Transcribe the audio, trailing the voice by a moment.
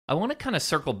I want to kind of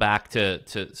circle back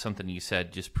to something you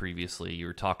said just previously. You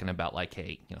were talking about like,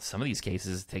 hey, some of these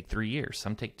cases take 3 years,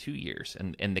 some take 2 years,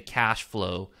 and the cash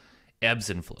flow ebbs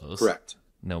and flows. Correct.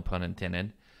 No pun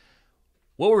intended.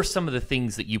 What were some of the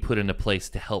things that you put into place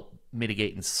to help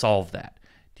mitigate and solve that?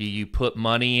 Do you put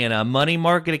money in a money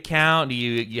market account? Do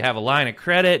you have a line of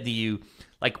credit?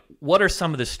 What are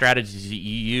some of the strategies that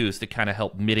you use to kind of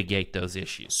help mitigate those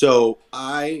issues? So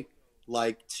I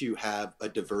like to have a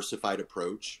diversified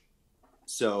approach.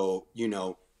 So,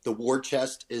 the war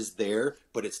chest is there,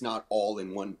 but it's not all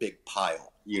in one big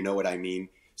pile. You know what I mean?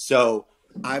 So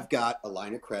I've got a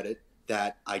line of credit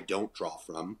that I don't draw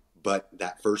from, but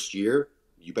that first year,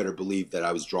 you better believe that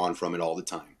I was drawing from it all the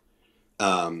time.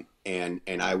 And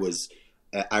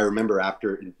I remember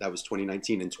after that was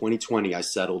 2019 and 2020, I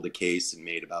settled a case and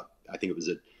made about, I think it was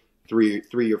a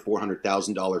 $300,000 or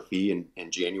 $400,000 fee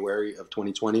in January of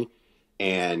 2020.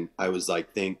 And I was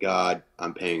like, thank God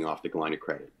I'm paying off the line of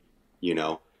credit,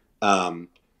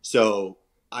 So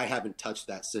I haven't touched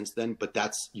that since then, but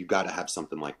you got to have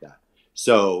something like that.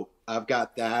 So I've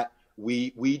got that.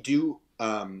 We do,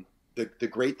 the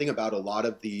great thing about a lot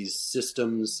of these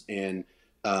systems and,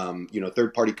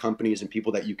 third-party companies and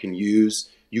people that you can use,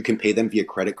 you can pay them via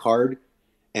credit card.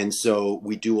 And so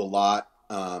we do a lot.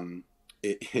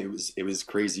 It was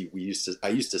crazy. I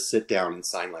used to sit down and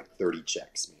sign like 30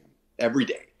 checks, man, every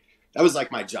day. That was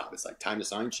like my job. It's like time to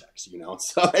sign checks,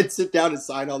 So I'd sit down and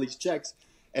sign all these checks,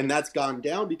 and that's gone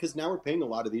down because now we're paying a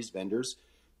lot of these vendors,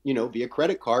 via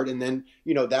credit card. And then,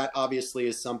 that obviously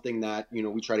is something that,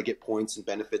 we try to get points and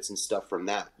benefits and stuff from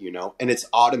that, and it's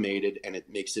automated and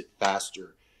it makes it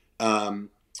faster.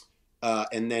 And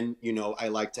then, I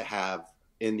like to have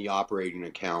in the operating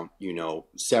account,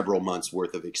 several months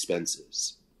worth of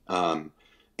expenses.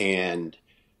 And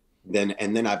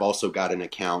then I've also got an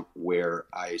account where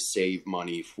I save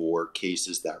money for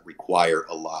cases that require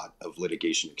a lot of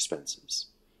litigation expenses,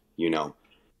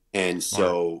 and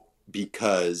so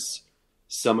because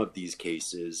some of these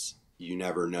cases, you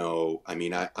never know. I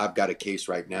mean, I've got a case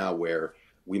right now where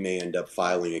we may end up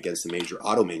filing against a major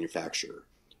auto manufacturer,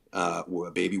 where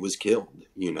a baby was killed,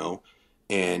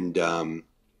 and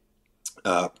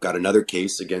got another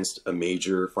case against a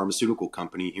major pharmaceutical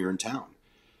company here in town.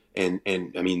 And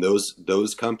I mean,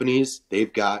 those companies,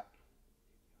 they've got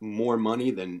more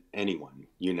money than anyone,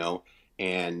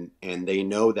 and they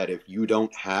know that if you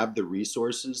don't have the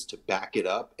resources to back it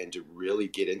up and to really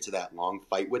get into that long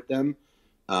fight with them,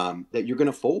 that you're going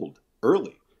to fold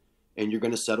early and you're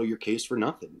going to settle your case for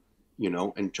nothing,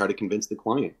 and try to convince the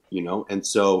client, and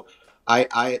so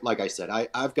I like I said,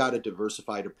 I've got a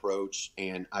diversified approach,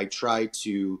 and I try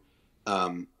to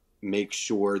make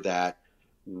sure that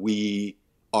we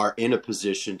are in a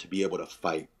position to be able to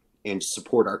fight and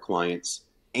support our clients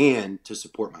and to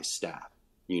support my staff.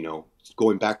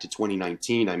 Going back to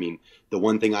 2019, I mean, the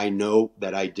one thing I know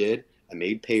that I did, I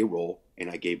made payroll and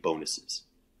I gave bonuses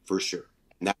for sure.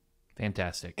 And that,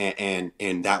 Fantastic.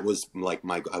 And that was like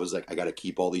I was like, I got to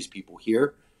keep all these people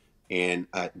here, and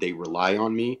they rely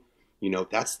on me.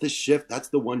 That's the shift. That's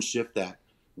the one shift that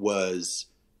was,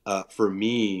 for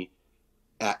me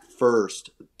at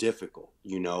first difficult,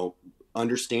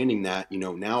 understanding that,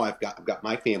 now I've got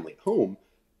my family at home,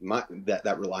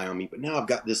 that rely on me, but now I've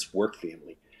got this work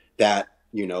family that,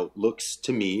 looks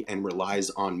to me and relies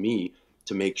on me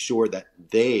to make sure that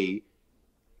they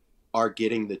are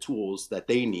getting the tools that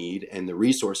they need and the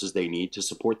resources they need to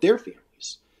support their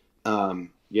families.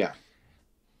 Yeah.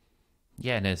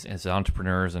 Yeah, and as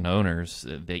entrepreneurs and owners,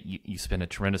 that you spend a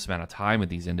tremendous amount of time with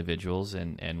these individuals,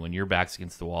 and when your back's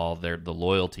against the wall, the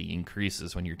loyalty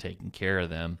increases when you're taking care of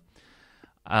them.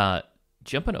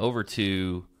 Jumping over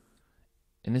to,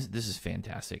 and this is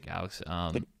fantastic, Alex.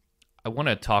 I want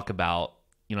to talk about,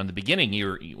 in the beginning,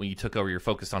 when you took over, you're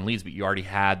focused on leads, but you already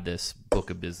had this book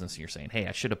of business, and you're saying, hey,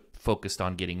 I should have focused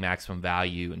on getting maximum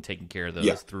value and taking care of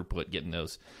those, throughput, getting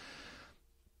those.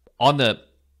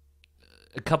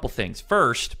 A couple things.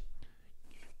 First,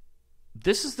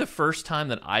 this is the first time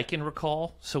that I can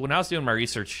recall. So when I was doing my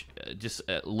research, just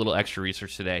a little extra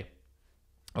research today,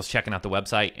 I was checking out the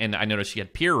website, and I noticed you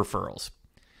had peer referrals.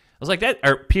 I was like,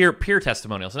 or peer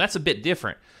testimonials, and that's a bit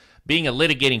different. Being a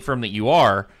litigating firm that you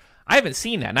are, I haven't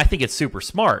seen that, and I think it's super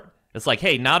smart. It's like,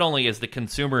 hey, not only is the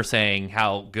consumer saying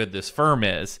how good this firm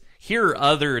is, here are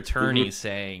other attorneys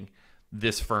saying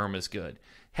this firm is good.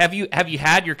 Have you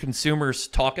had your consumers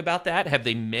talk about that? Have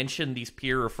they mentioned these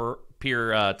peer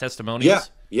testimonials?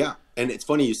 Yeah. And it's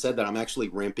funny you said that. I'm actually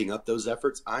ramping up those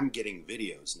efforts. I'm getting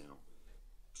videos now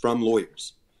from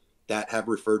lawyers that have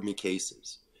referred me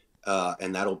cases.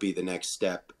 And that'll be the next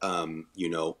step. You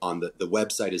know, on the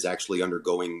website is actually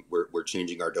undergoing, we're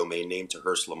changing our domain name to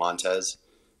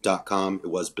HurstLimontes.com. It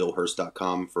was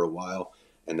BillHurst.com for a while,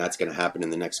 and that's going to happen in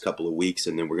the next couple of weeks.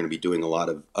 And then we're going to be doing a lot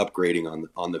of upgrading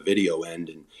on the video end.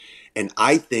 And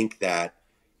I think that,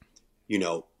 you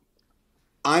know,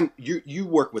 you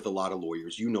work with a lot of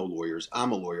lawyers, you know lawyers.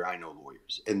 I'm a lawyer, I know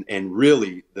lawyers. And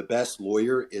really the best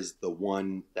lawyer is the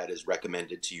one that is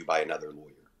recommended to you by another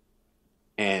lawyer.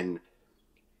 And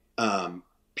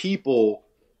people,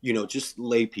 you know, just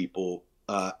lay people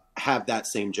have that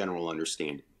same general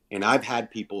understanding. And I've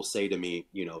had people say to me,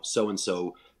 you know, so and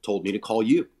so told me to call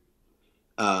you.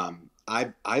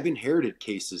 I've inherited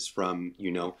cases from,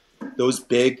 you know, those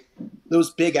big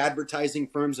advertising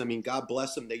firms. I mean, God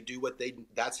bless them. They do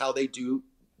that's how they do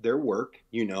their work,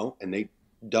 you know, and they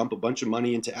dump a bunch of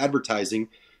money into advertising.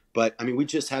 But I mean, we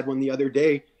just had one the other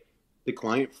day. The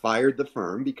client fired the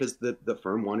firm because the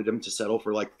firm wanted him to settle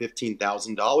for like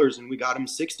 $15,000 and we got him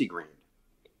 60 grand.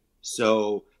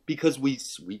 So because we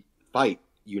fight,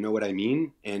 you know what I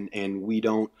mean? And we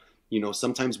don't, you know,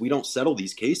 sometimes we don't settle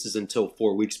these cases until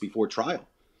 4 weeks before trial,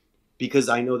 because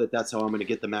I know that that's how I'm going to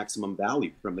get the maximum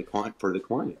value from the client for the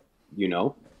client, you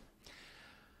know?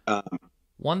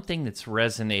 One thing that's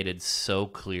resonated so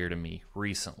clear to me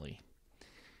recently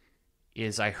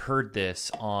is I heard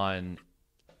this on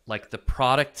like the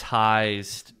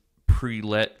productized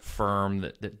pre-lit firm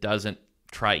that doesn't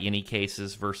try any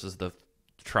cases versus the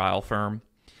trial firm.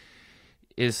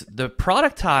 Is the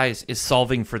productized is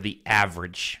solving for the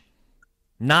average,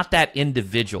 not that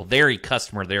individual, very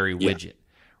customer, very widget,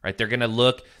 right? They're going to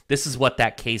look, this is what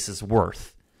that case is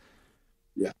worth,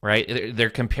 right?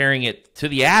 They're comparing it to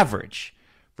the average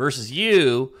versus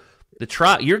you,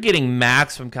 you're getting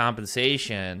maximum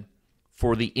compensation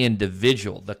for the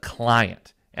individual, the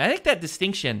client. And I think that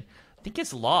distinction, I think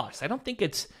it's lost. I don't think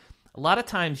it's, a lot of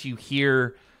times you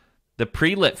hear the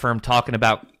pre-lit firm talking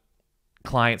about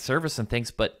client service and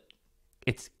things, but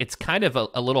it's kind of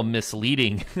a little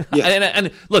misleading.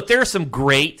 And look, there are some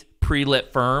great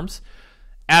pre-lit firms,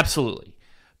 absolutely.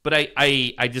 But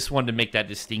I just wanted to make that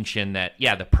distinction that,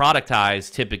 yeah, the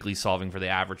productized typically solving for the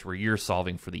average where you're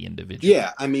solving for the individual.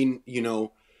 Yeah, I mean, you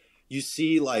know, you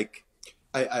see like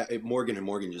Morgan &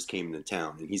 Morgan just came into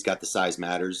town and he's got the size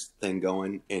matters thing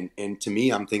going. And to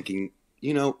me, I'm thinking,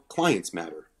 you know, clients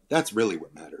matter. That's really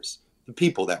what matters. The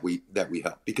people that we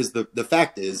help. Because the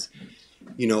fact is,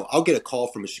 you know, I'll get a call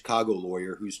from a Chicago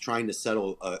lawyer who's trying to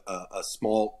settle a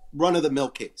small run-of-the-mill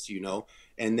case, you know,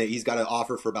 and that he's got an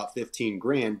offer for about 15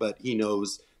 grand, but he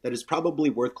knows that it's probably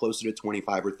worth closer to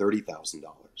 $25,000 or $30,000.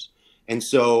 And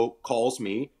so calls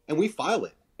me and we file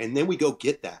it. And then we go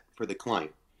get that for the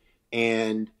client.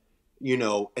 And, you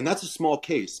know, and that's a small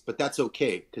case, but that's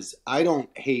okay, because I don't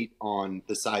hate on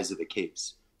the size of the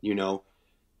case. You know,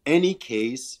 any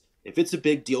case, if it's a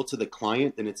big deal to the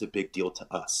client, then it's a big deal to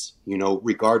us, you know,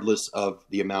 regardless of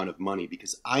the amount of money,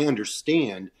 because I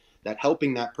understand that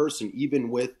helping that person, even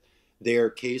with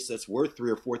their case that's worth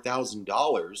 $3,000 or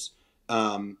 $4,000,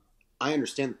 I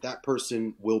understand that that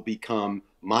person will become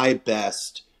my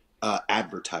best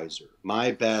advertiser,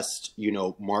 my best, you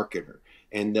know, marketer.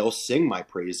 And they'll sing my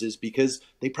praises because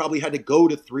they probably had to go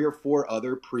to 3 or 4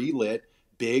 other pre-lit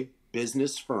big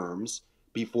business firms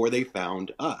before they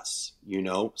found us, you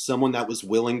know, someone that was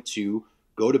willing to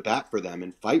go to bat for them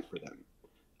and fight for them,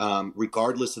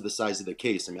 regardless of the size of the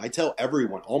case. I mean, I tell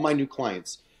everyone, all my new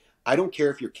clients, I don't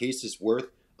care if your case is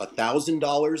worth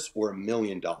 $1,000 or $1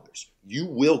 million. You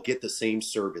will get the same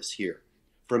service here.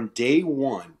 From day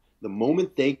one, the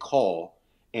moment they call,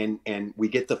 and we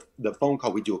get the phone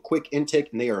call, we do a quick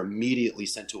intake, and they are immediately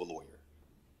sent to a lawyer.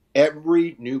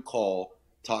 Every new call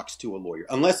talks to a lawyer,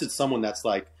 unless it's someone that's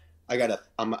like,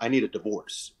 I need a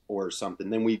divorce or something.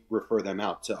 Then we refer them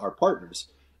out to our partners.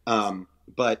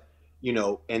 But you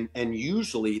know, and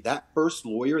usually that first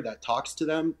lawyer that talks to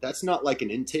them, that's not like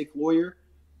an intake lawyer.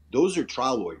 Those are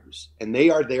trial lawyers, and they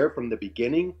are there from the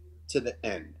beginning to the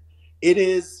end.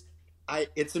 It's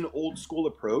an old school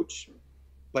approach,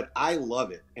 but I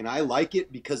love it. And I like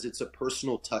it because it's a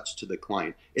personal touch to the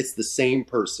client. It's the same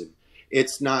person.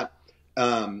 It's not,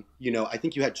 you know, I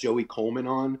think you had Joey Coleman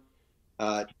on.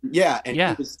 Never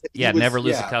lose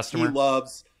a customer.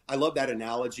 I love that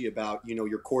analogy about, you know,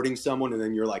 you're courting someone and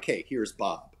then you're like, hey, here's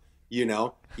Bob, you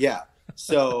know? Yeah.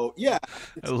 So yeah,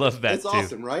 I love that. It's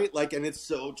awesome, right? Like, and it's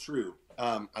so true.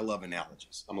 I love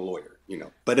analogies. I'm a lawyer, you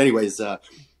know, but anyways, I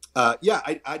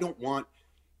don't want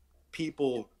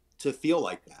people to feel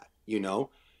like that, you know?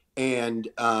 And,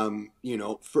 you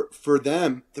know, for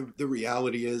them, the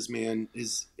reality is, man,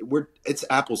 it's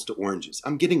apples to oranges.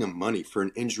 I'm getting them money for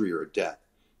an injury or a death,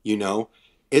 you know?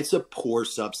 It's a poor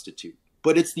substitute,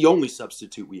 but it's the only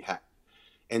substitute we have.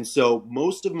 And so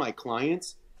most of my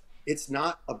clients, it's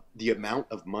not the amount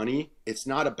of money. It's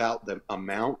not about the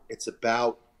amount. It's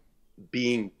about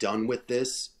being done with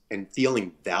this and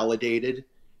feeling validated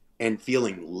and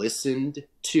feeling listened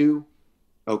to,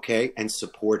 okay, and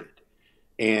supported.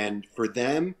 And for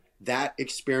them, that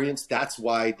experience, that's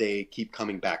why they keep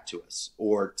coming back to us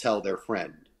or tell their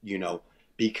friend, you know,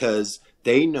 because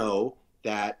they know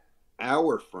that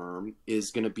our firm is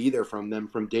going to be there from them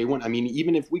from day one. I mean,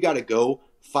 even if we got to go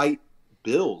fight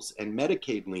bills and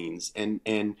Medicaid liens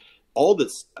and all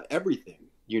this, everything,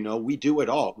 you know, we do it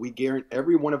all. We guarantee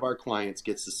every one of our clients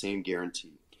gets the same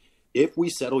guarantee. If we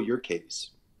settle your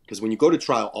case, because when you go to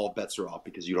trial, all bets are off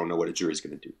because you don't know what a jury's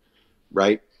going to do,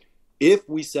 right? If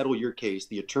we settle your case,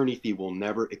 the attorney fee will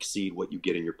never exceed what you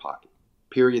get in your pocket.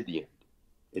 Period. The end.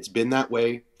 It's been that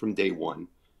way from day one,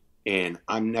 and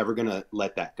I'm never going to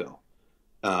let that go.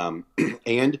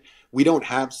 And we don't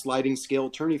have sliding scale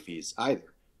attorney fees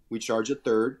either. We charge a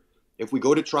third. If we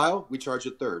go to trial, we charge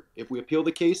a third. If we appeal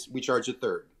the case, we charge a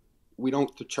third. We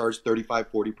don't charge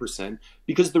 35, 40%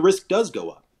 because the risk does go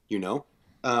up, you know?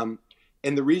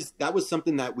 And the reason that was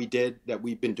something that we did that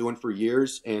we've been doing for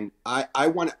years. And I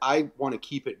want to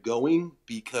keep it going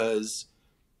because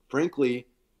frankly,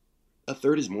 a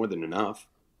third is more than enough.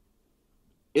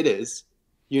 It is,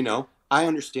 you know, I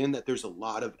understand that there's a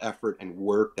lot of effort and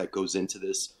work that goes into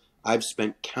this. I've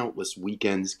spent countless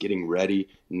weekends getting ready,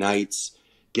 nights,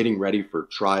 getting ready for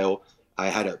trial. I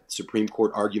had a Supreme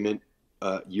Court argument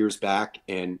years back,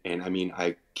 and I mean,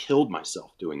 I killed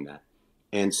myself doing that.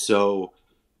 And so,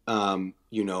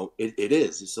 you know,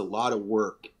 it's a lot of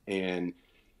work.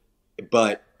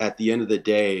 But at the end of the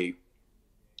day,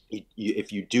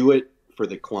 if you do it for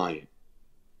the client,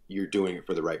 you're doing it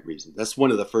for the right reason. That's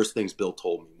one of the first things Bill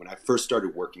told me when I first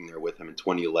started working there with him in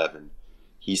 2011.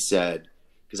 He said,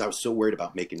 because I was so worried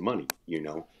about making money, you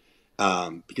know,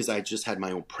 because I just had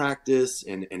my own practice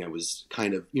and I was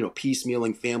kind of, you know,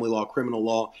 piecemealing family law, criminal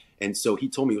law. And so he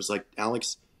told me, he was like,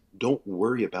 Alex, don't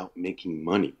worry about making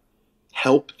money.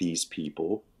 Help these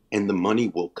people and the money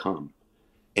will come.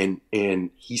 And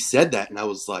he said that and I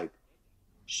was like,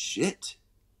 shit,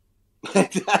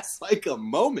 like that's like a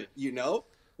moment, you know,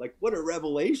 like what a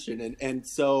revelation. And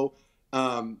so,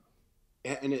 and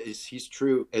he's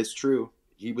true. It's true.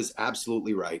 He was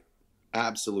absolutely right.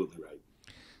 Absolutely right.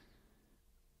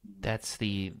 That's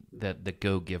the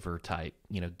go-giver type,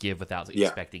 you know, give without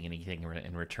expecting anything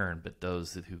in return. But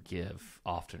those who give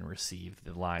often receive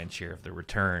the lion's share of the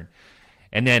return.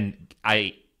 And then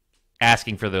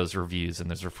asking for those reviews and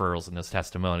those referrals and those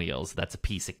testimonials, that's a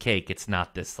piece of cake. It's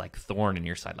not this like thorn in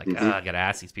your side, like, I got to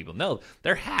ask these people. No,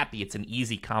 they're happy. It's an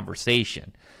easy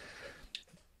conversation.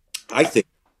 I think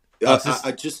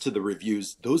just to the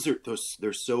reviews,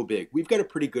 they're so big. We've got a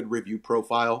pretty good review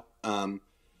profile.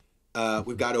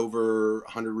 We've got over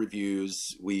 100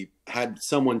 reviews. We had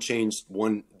someone change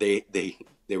one.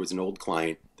 There was an old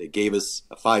client. They gave us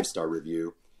a 5-star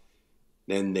review.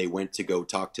 Then they went to go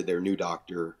talk to their new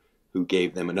doctor who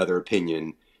gave them another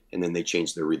opinion. And then they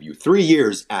changed their review 3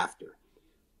 years after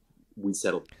we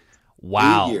settled.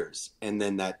 Wow. 3 years. And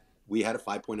then we had a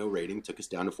 5.0 rating, took us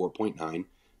down to 4.9.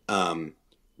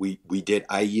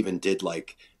 I even did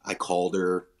I called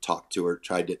her, talked to her,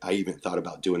 I even thought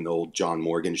about doing the old John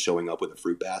Morgan showing up with a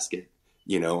fruit basket,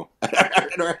 you know,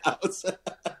 at our house,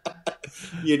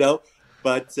 you know,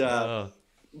 but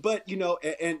you know,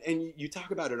 and you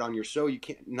talk about it on your show,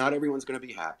 not everyone's going to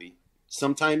be happy.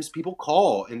 Sometimes people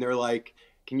call and they're like,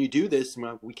 can you do this?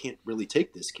 And we can't really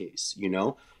take this case, you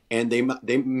know, and they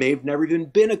may have never even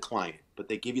been a client, but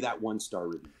they give you that 1-star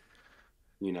review,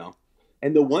 you know.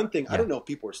 And the one thing, I don't know if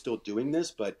people are still doing this,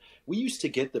 but we used to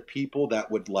get the people that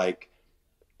would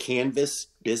canvas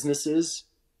businesses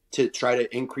to try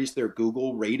to increase their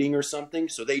Google rating or something.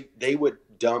 So they would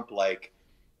dump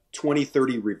 20,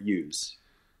 30 reviews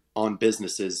on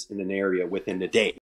businesses in an area within a day.